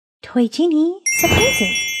Toy Genie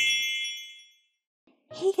Surprises!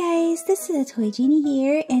 Hey guys, this is Toy Genie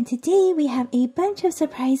here, and today we have a bunch of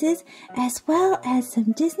surprises as well as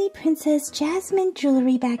some Disney Princess Jasmine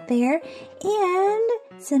jewelry back there and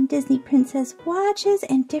some Disney Princess watches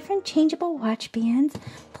and different changeable watch bands,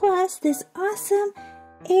 plus this awesome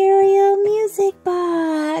Ariel music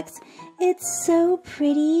box. It's so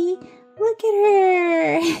pretty. Look at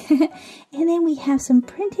her! And then we have some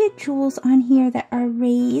printed jewels on here that are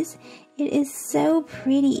raised. It is so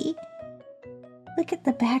pretty. Look at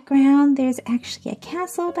the background. There's actually a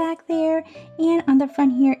castle back there. And on the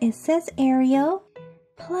front here it says Ariel.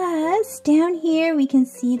 Plus, down here we can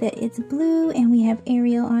see that it's blue and we have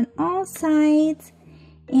Ariel on all sides.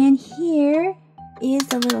 And here is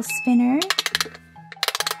the little spinner,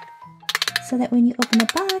 so that when you open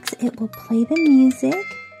the box, it will play the music.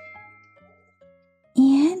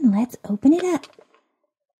 And let's open it up.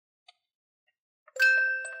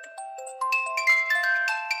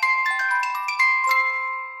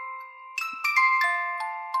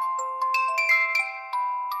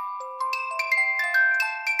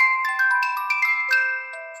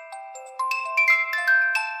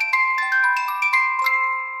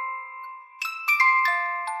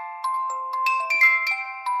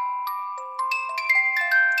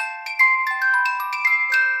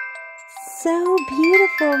 So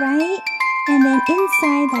beautiful, right? And then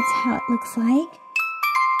inside, that's how it looks like.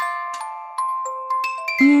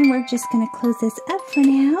 And we're just going to close this up for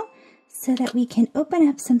now so that we can open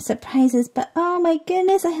up some surprises. But oh my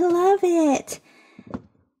goodness, I love it.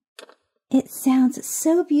 It sounds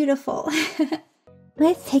so beautiful.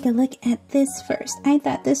 Let's take a look at this first. I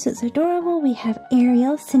thought this was adorable. We have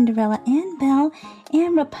Ariel, Cinderella, and Belle,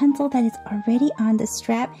 and Rapunzel that is already on the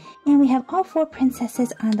strap. And we have all four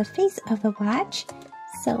princesses on the face of the watch.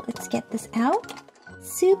 So let's get this out.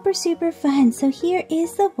 Super, super fun. So here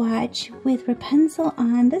is the watch with Rapunzel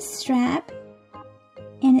on the strap.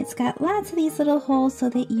 And it's got lots of these little holes so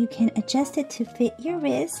that you can adjust it to fit your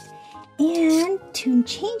wrist. And to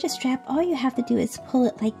change a strap, all you have to do is pull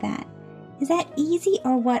it like that. Is that easy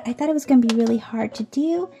or what? I thought it was going to be really hard to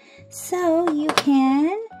do. So you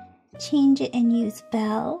can change it and use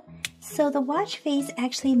Belle. So the watch face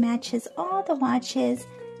actually matches all the watches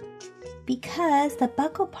because the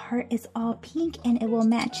buckle part is all pink and it will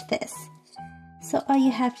match this. So all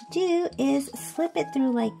you have to do is slip it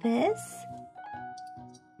through like this.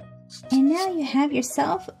 And now you have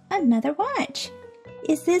yourself another watch.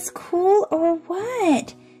 Is this cool or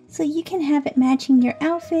what? So you can have it matching your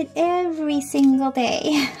outfit every single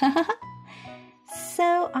day.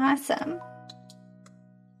 So awesome.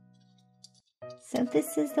 So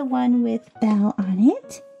this is the one with Belle on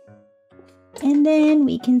it. And then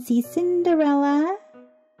we can see Cinderella.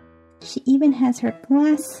 She even has her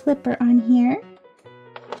glass slipper on here.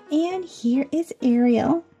 And here is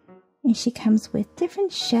Ariel. And she comes with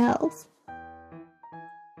different shells.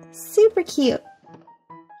 Super cute.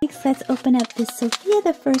 Next, let's open up this Sophia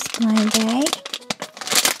the First blind bag.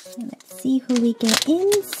 And let's see who we get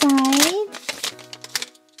inside.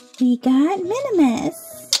 We got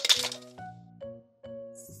Minimus.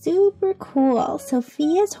 Super cool.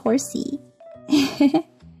 Sophia's horsey.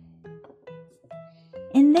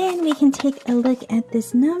 And then we can take a look at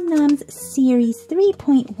this Num Noms Series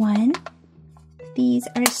 3.1. These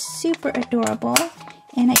are super adorable.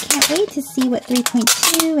 And I can't wait to see what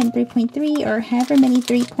 3.2 and 3.3 or however many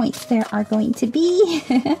 3 points there are going to be.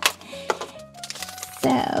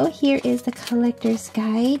 So here is the collector's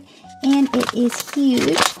guide, and it is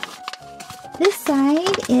huge. This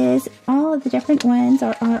side is all of the different ones,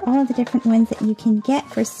 or are all of the different ones that you can get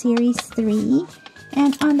for Series 3.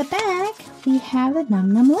 And on the back, we have the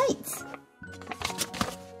Num Num lights.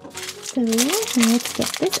 So let's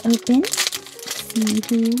get this open. See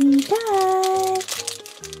who we got.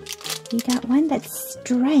 We got one that's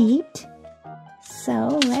striped,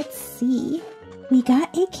 so let's see. We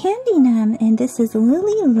got a candy num, and this is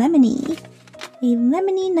Lily Lemony. A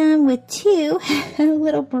lemony num with two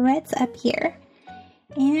little barrettes up here.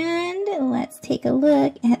 And let's take a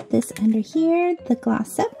look at this under here, the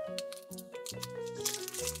gloss up.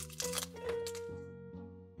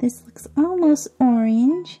 This looks almost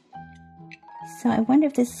orange, so I wonder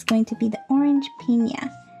if this is going to be the orange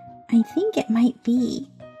piña. I think it might be.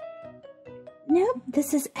 Nope,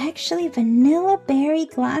 this is actually vanilla berry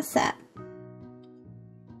gloss up.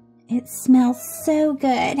 It smells so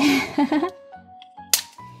good.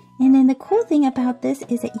 And then the cool thing about this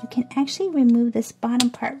is that you can actually remove this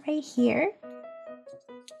bottom part right here.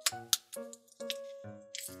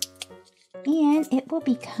 And it will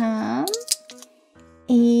become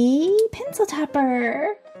a pencil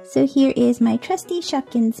topper. So here is my trusty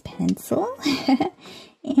Shopkins pencil.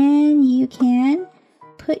 And you can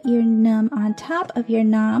put your num on top of your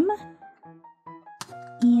num.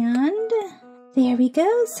 And there we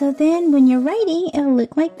go. So then when you're writing, it'll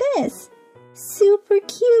look like this. Super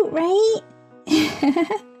cute, right?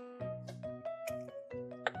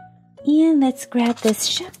 And let's grab this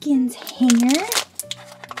Shopkins hanger.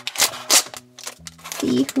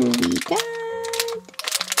 See who we got.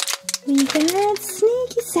 We got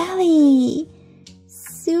Sneaky Sally.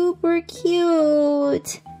 Super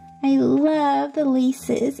cute. I love the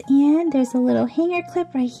laces. And there's a little hanger clip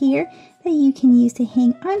right here that you can use to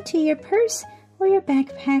hang onto your purse or your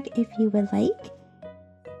backpack if you would like.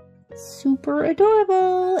 Super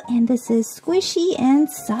adorable. And this is squishy and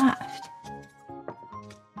soft.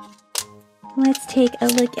 Let's take a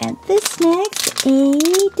look at this next. A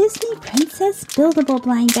Disney Princess Buildable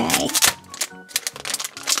Blind Bag.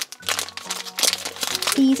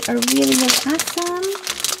 These are really, really awesome.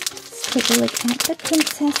 Let's take a look at the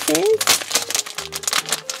princesses.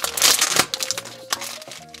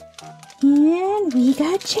 And we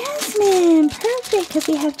got Jasmine. Perfect, because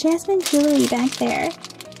we have Jasmine jewelry back there.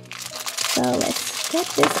 So let's get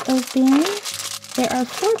this open. There are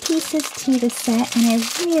 4 pieces to the set, and I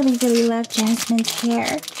really, really love Jasmine's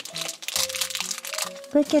hair.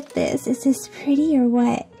 Look at this. Is this pretty or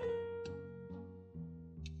what?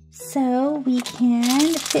 So we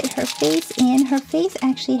can fit her face in. Her face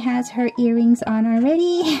actually has her earrings on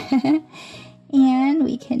already. And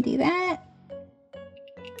we can do that.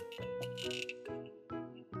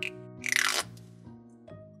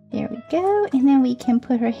 There we go. And then we can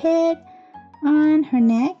put her head on her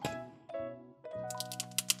neck.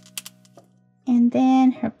 And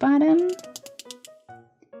then her bottom.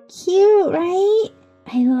 Cute, right?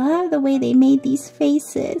 I love the way they made these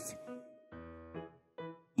faces.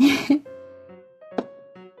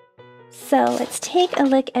 So let's take a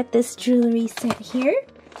look at this jewelry set here.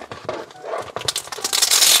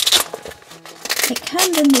 It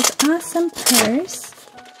comes in this awesome purse,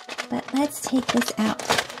 but let's take this out.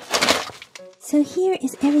 So here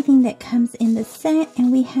is everything that comes in the set,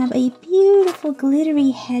 and we have a beautiful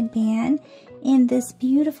glittery headband in this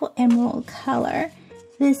beautiful emerald color.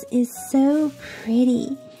 This is so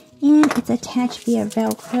pretty, and it's attached via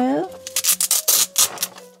Velcro.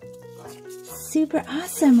 Super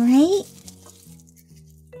awesome, right?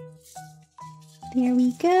 There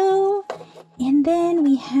we go. And then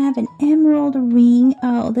we have an emerald ring.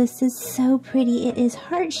 Oh, this is so pretty. It is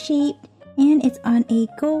heart-shaped and it's on a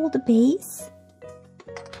gold base.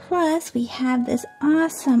 Plus, we have this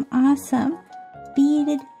awesome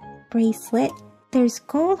beaded bracelet. There's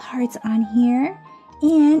gold hearts on here.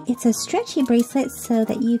 And it's a stretchy bracelet so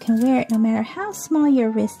that you can wear it no matter how small your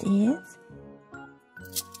wrist is.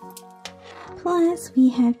 Plus, we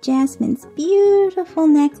have Jasmine's beautiful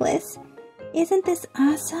necklace. Isn't this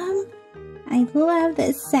awesome? I love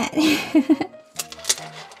this set.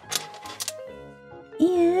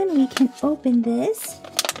 And we can open this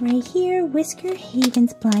right here, Whisker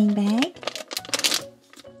Haven's blind bag.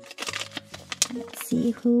 Let's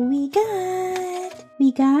see who we got.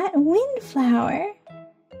 We got Windflower.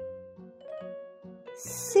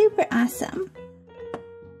 Super awesome.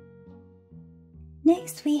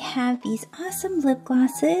 Next we have these awesome lip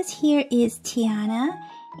glosses. Here is Tiana,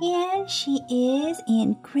 and she is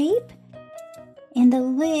in grape, and the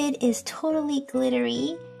lid is totally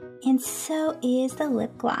glittery, and so is the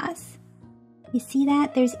lip gloss. You see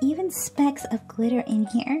that? There's even specks of glitter in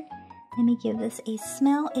here. Let me give this a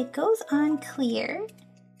smell. It goes on clear.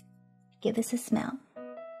 Give this a smell.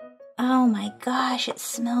 Oh my gosh, it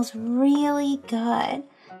smells really good.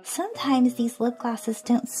 Sometimes these lip glosses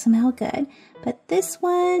don't smell good, but this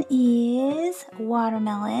one is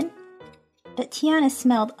watermelon. But Tiana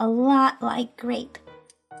smelled a lot like grape.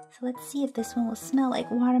 So let's see if this one will smell like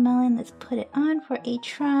watermelon. Let's put it on for a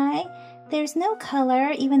try. There's no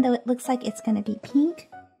color, even though it looks like it's going to be pink.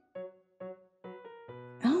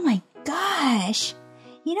 Oh my gosh!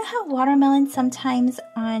 You know how watermelon sometimes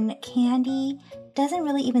on candy doesn't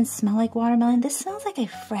really even smell like watermelon? This smells like a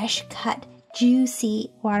fresh cut,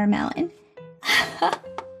 juicy watermelon.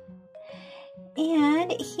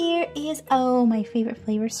 And here is, oh, my favorite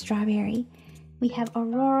flavor, strawberry. We have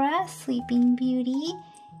Aurora, Sleeping Beauty,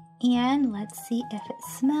 and let's see if it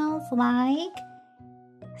smells like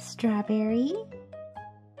strawberry.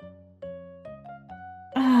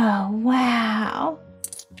 Oh, wow.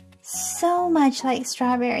 So much like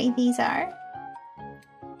strawberry these are.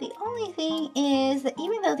 The only thing is that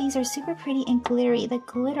even though these are super pretty and glittery, the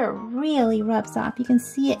glitter really rubs off. You can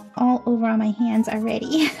see it all over on my hands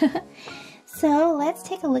already. So let's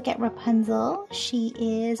take a look at Rapunzel. She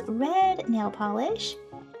is red nail polish.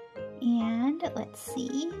 And let's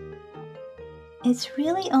see. It's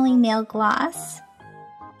really only nail gloss.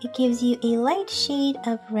 It gives you a light shade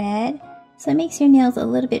of red, so it makes your nails a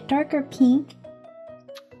little bit darker pink.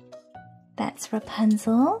 That's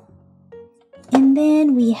Rapunzel. And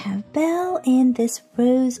then we have Belle in this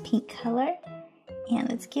rose pink color. And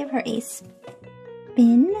let's give her a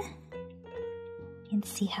spin and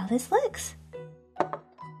see how this looks.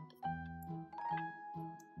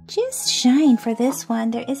 Just shine for this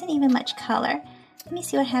one. There isn't even much color. Let me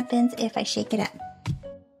see what happens if I shake it up.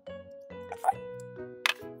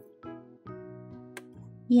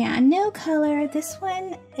 Yeah, no color. This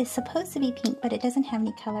one is supposed to be pink, but it doesn't have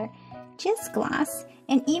any color. Just gloss.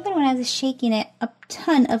 And even when I was shaking it, a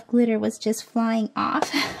ton of glitter was just flying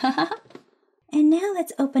off. And now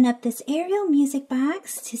let's open up this Ariel music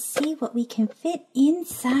box to see what we can fit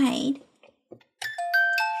inside.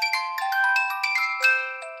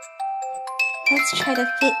 Let's try to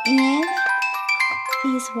fit in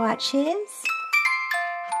these watches.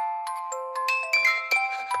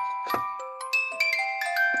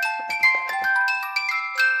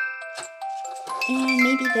 And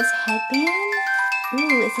maybe this headband.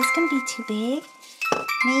 Ooh, is this gonna be too big?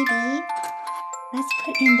 Maybe. Let's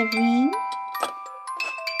put in the ring.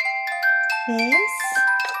 This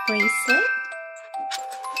bracelet.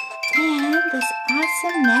 And this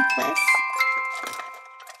awesome necklace.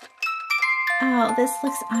 Oh, this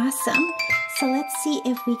looks awesome. So let's see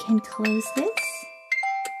if we can close this.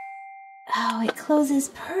 Oh, it closes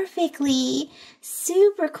perfectly.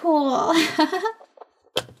 Super cool.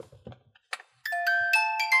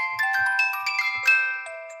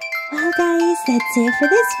 Well guys, that's it for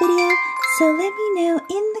this video. So let me know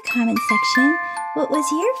in the comment section what was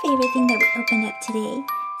your favorite thing that we opened up today.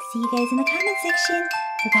 See you guys in the comment section.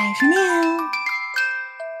 Bye-bye for now.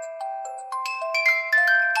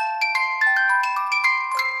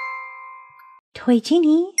 Toy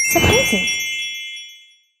Genie surprises.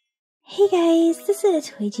 Hey guys, this is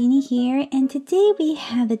Toy Genie here, and today we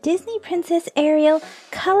have the Disney Princess Ariel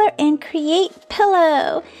Color and Create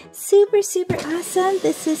pillow. Super awesome.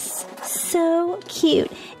 This is so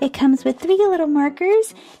cute. It comes with 3 little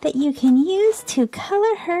markers that you can use to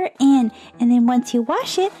color her in, and then once you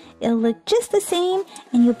wash it, it'll look just the same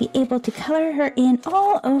and you'll be able to color her in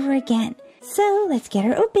all over again. So let's get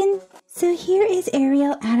her open. So here is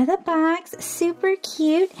Ariel out of the box, super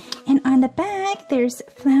cute, and on the back there's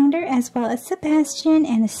Flounder as well as Sebastian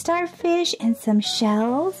and a starfish and some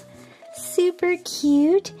shells. Super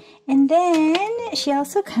cute. And then she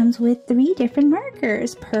also comes with 3 different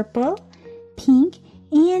markers, purple, pink,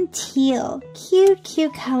 and teal.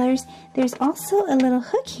 Cute colors. There's also a little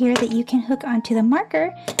hook here that you can hook onto the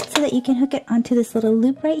marker so that you can hook it onto this little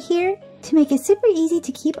loop right here to make it super easy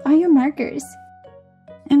to keep all your markers.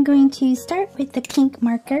 I'm going to start with the pink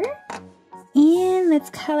marker, and let's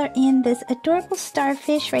color in this adorable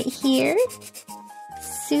starfish right here.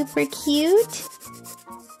 Super cute.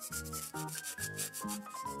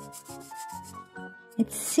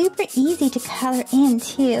 It's super easy to color in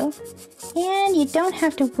too, and you don't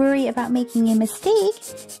have to worry about making a mistake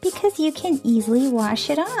because you can easily wash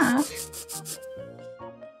it off.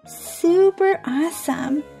 Super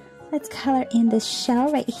awesome. Let's color in this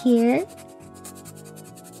shell right here.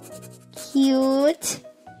 Cute.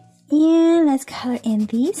 And let's color in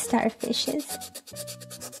these starfishes.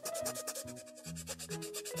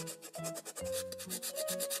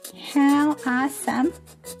 How awesome.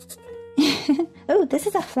 Oh, this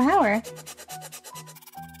is a flower.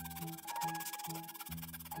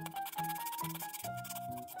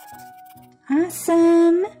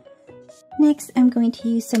 Awesome. Next, I'm going to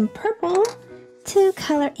use some purple to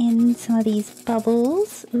color in some of these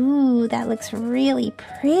bubbles. Ooh, that looks really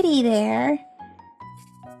pretty there.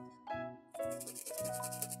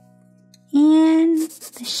 And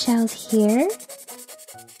the shells here.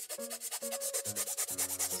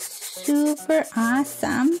 Super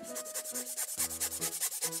awesome.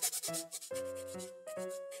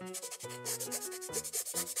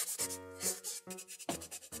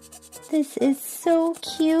 This is so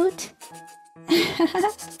cute.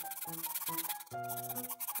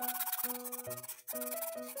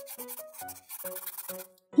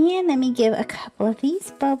 And let me give a couple of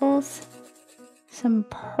these bubbles some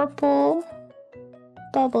purple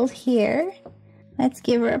bubbles here. Let's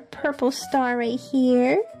give her a purple star right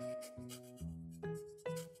here.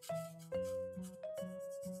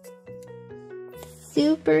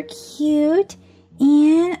 Super cute.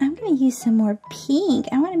 And I'm going to use some more pink.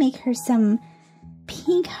 I want to make her some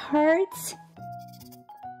pink hearts.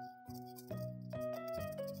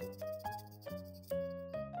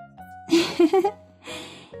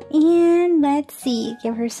 And let's see,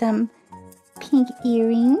 give her some pink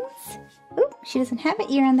earrings. Oop, she doesn't have an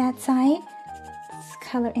ear on that side. Let's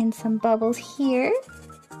color in some bubbles here.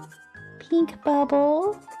 Pink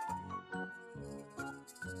bubble.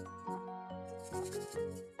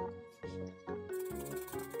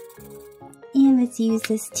 And let's use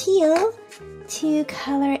this teal to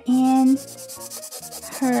color in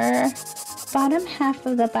her bottom half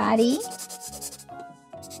of the body.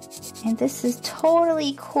 And this is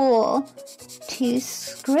totally cool to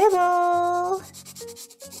scribble.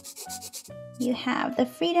 You have the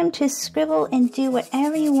freedom to scribble and do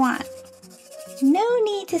whatever you want. No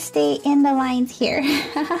need to stay in the lines here.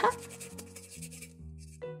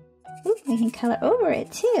 Ooh, we can color over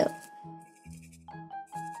it too.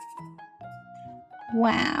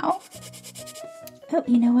 Wow. Oh,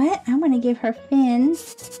 you know what? I'm going to give her fins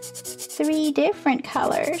 3 different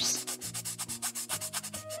colors.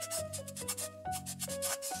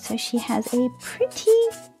 So she has a pretty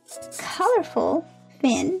colorful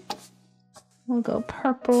fin. We'll go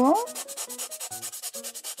purple.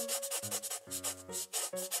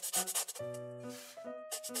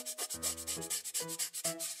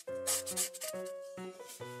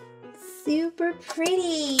 Super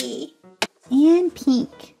pretty. And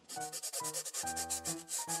pink.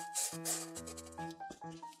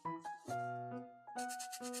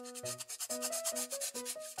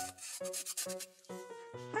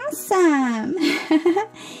 Awesome!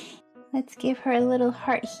 Let's give her a little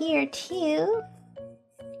heart here too.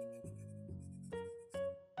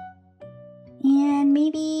 And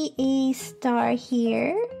maybe a star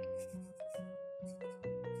here.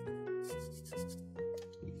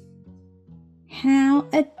 How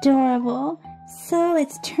adorable. So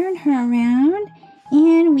let's turn her around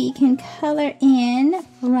and we can color in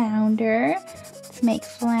Flounder. Let's make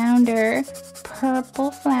Flounder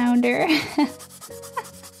purple Flounder. No,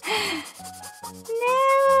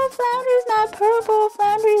 Flounder's not purple,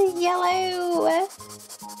 Flounder is yellow.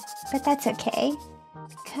 But that's okay,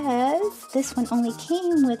 because this one only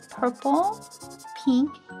came with purple,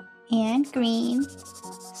 pink, and green.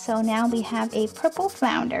 So now we have a purple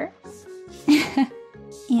Flounder.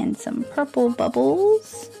 And some purple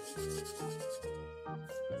bubbles.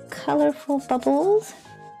 Colorful bubbles.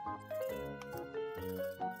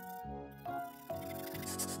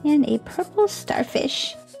 And a purple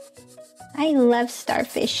starfish. I love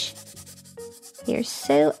starfish. They're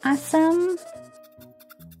so awesome.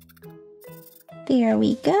 There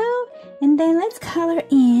we go. And then let's color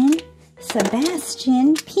in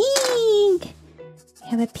Sebastian pink. We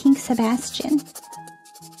have a pink Sebastian.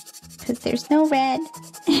 Because there's no red.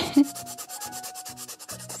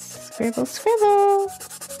 Scribble, scribble.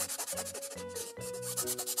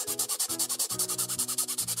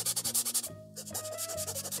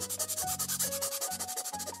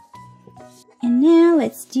 And now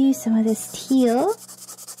let's do some of this teal.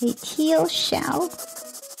 A teal shell.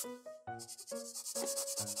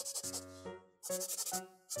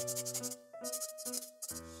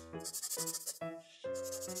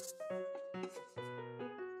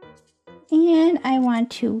 And I want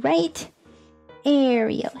to write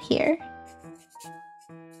Ariel here.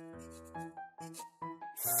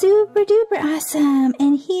 Super duper awesome!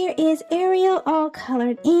 And here is Ariel all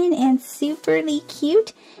colored in and superly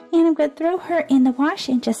cute. And I'm going to throw her in the wash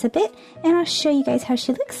in just a bit, and I'll show you guys how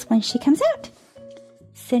she looks when she comes out.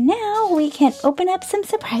 So now we can open up some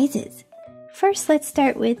surprises. First, let's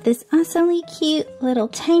start with this awesomely cute little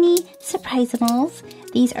tiny Surprisimals.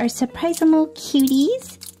 These are Surprisimal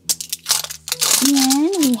cuties. And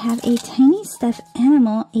we have a tiny stuffed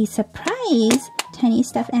animal, a surprise tiny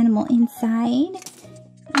stuffed animal inside.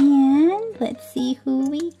 And let's see who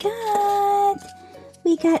we got.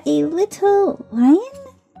 We got a little lion.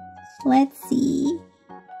 Let's see.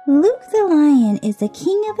 Luke the lion is the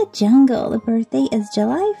king of the jungle. The birthday is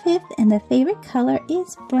July 5th and the favorite color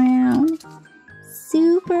is brown.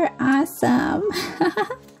 Super awesome.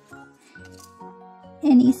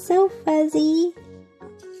 And he's so fuzzy.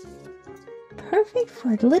 Perfect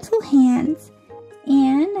for little hands.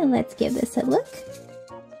 And let's give this a look.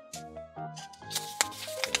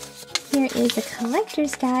 Here is a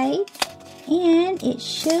collector's guide, and it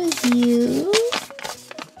shows you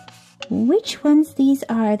which ones these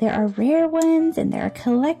are. There are rare ones and there are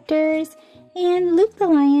collectors, and Luke the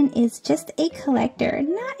Lion is just a collector,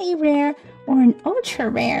 not a rare or an ultra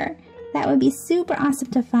rare. That would be super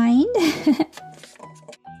awesome to find.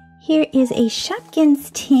 Here is a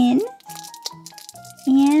Shopkins tin.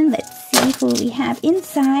 And let's see who we have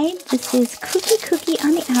inside. This is Cookie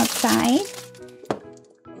on the outside.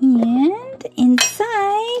 And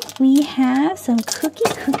inside we have some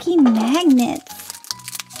cookie magnets.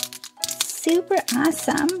 Super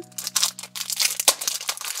awesome.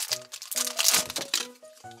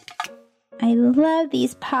 I love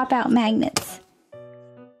these pop-out magnets.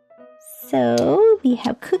 So we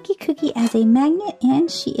have Cookie as a magnet,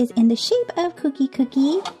 and she is in the shape of Cookie,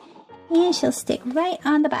 and she'll stick right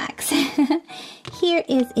on the box. Here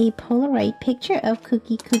is a Polaroid picture of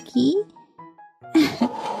Cookie.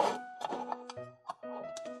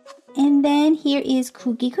 And then here is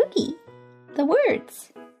Cookie. The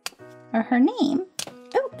words, or her name.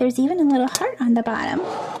 Oh, there's even a little heart on the bottom.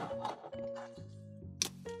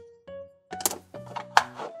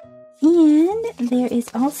 And there is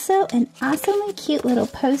also an awesomely cute little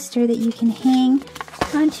poster that you can hang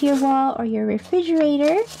onto your wall or your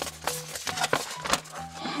refrigerator.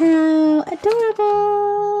 How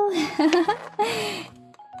adorable!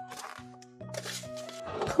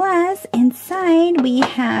 Plus, inside we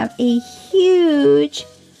have a huge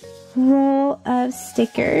roll of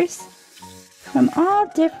stickers from all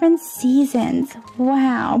different seasons.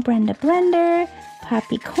 Wow, Brenda Blender,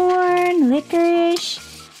 Poppy Corn, Licorice,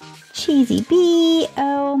 Cheesy Bee,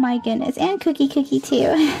 oh my goodness, and Cookie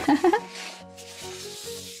too.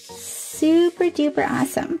 Super duper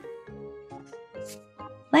awesome.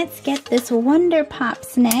 Let's get this Wonder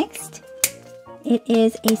Pops next. It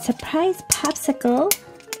is a surprise popsicle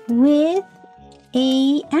with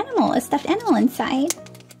a stuffed animal inside.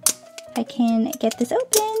 If I can get this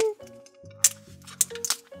open.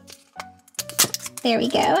 There we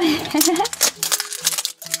go.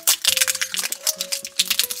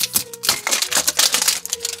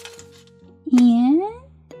 And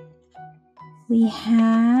we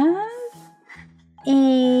have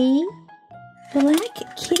a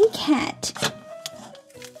black kitty cat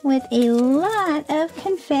with a lot of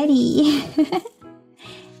confetti.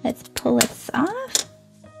 Let's pull this off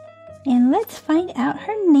and let's find out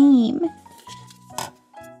her name.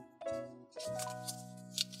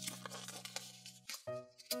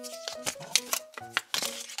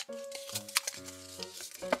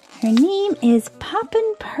 Her name is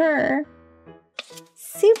Poppin' Purr.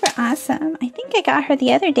 Super awesome. I think I got her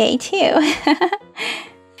the other day too.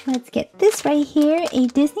 Let's get this right here, a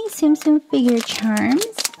Disney Tsum Tsum figure charms.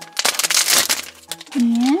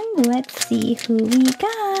 And let's see who we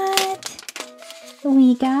got.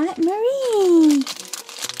 We got Marie.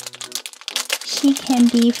 She can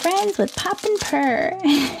be friends with Poppin' Purr.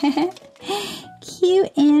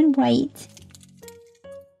 Cute and white.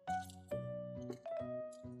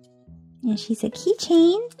 And she's a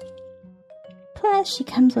keychain. Plus, she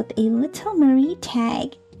comes with a little Marie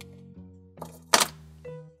tag.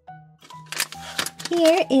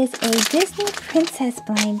 Here is a Disney Princess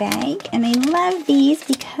blind bag, and I love these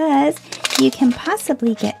because you can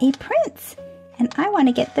possibly get a prince, and I want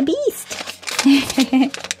to get the Beast.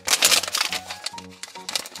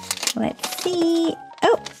 Let's see.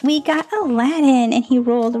 Oh, we got Aladdin, and he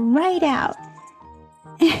rolled right out.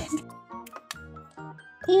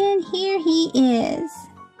 And here he is,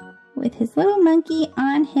 with his little monkey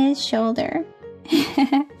on his shoulder.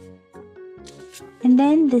 And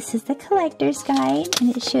then this is the collector's guide,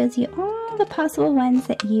 and it shows you all the possible ones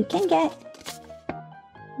that you can get.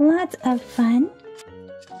 Lots of fun.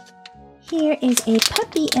 Here is a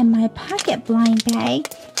puppy in my pocket blind bag.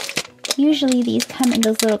 Usually these come in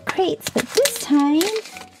those little crates, but this time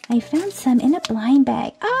I found some in a blind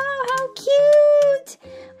bag. Oh, how cute!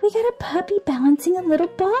 We got a puppy balancing a little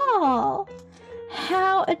ball.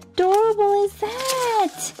 How adorable is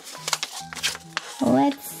that?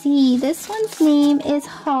 Let's see, this one's name is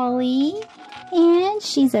Holly, and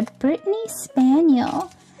she's a Brittany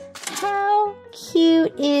Spaniel. How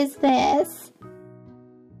cute is this?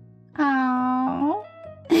 Oh,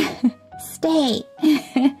 stay.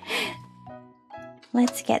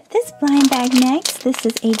 Let's get this blind bag next. This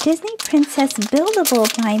is a Disney Princess buildable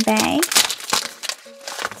blind bag.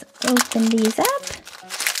 Let's open these up.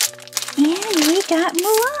 And we got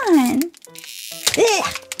Mulan.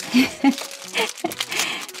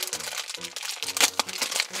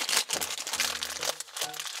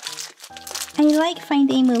 I like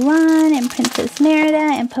finding Mulan and Princess Merida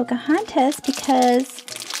and Pocahontas because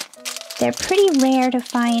they're pretty rare to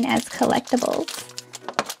find as collectibles.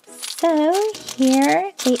 So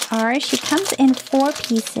here they are. She comes in 4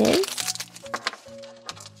 pieces.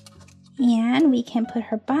 And we can put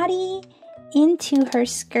her body into her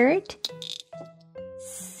skirt.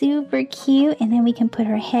 Super cute. And then we can put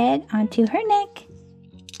her head onto her neck.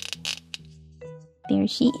 There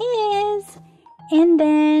she is. And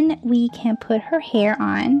then we can put her hair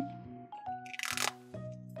on.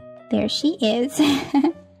 There she is.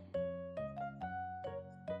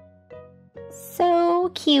 So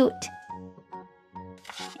cute.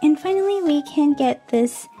 And finally, we can get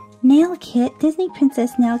this nail kit, Disney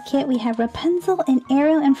Princess nail kit. We have Rapunzel and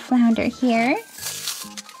Ariel and Flounder here.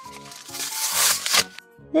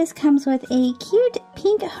 This comes with a cute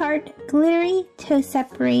pink heart glittery toe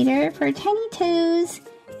separator for tiny toes.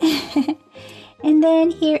 And then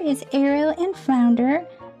here is Ariel and Flounder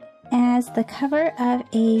as the cover of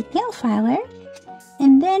a nail filer.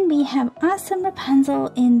 And then we have awesome Rapunzel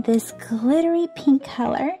in this glittery pink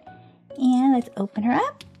color. And let's open her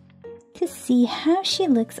up to see how she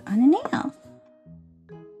looks on a nail.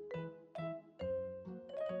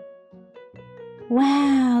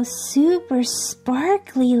 Wow, super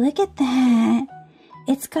sparkly. Look at that.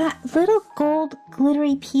 It's got little gold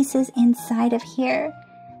glittery pieces inside of here.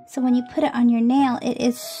 So when you put it on your nail, it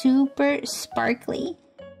is super sparkly.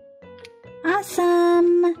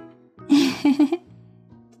 Awesome.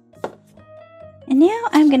 And now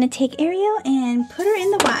I'm going to take Ariel and put her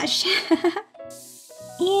in the wash.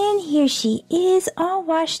 And here she is, all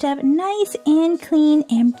washed up, nice and clean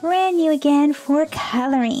and brand new again for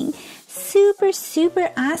coloring. Super,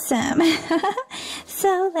 super awesome.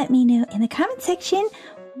 So let me know in the comment section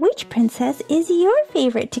which princess is your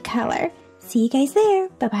favorite to color. See you guys there.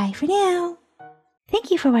 Bye-bye for now.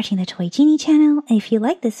 Thank you for watching the Toy Genie channel. And if you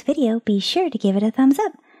like this video, be sure to give it a thumbs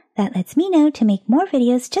up. That lets me know to make more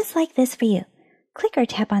videos just like this for you. Click or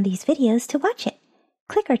tap on these videos to watch it.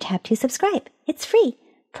 Click or tap to subscribe. It's free.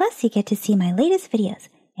 Plus, you get to see my latest videos.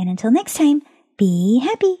 And until next time, be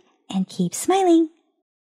happy and keep smiling.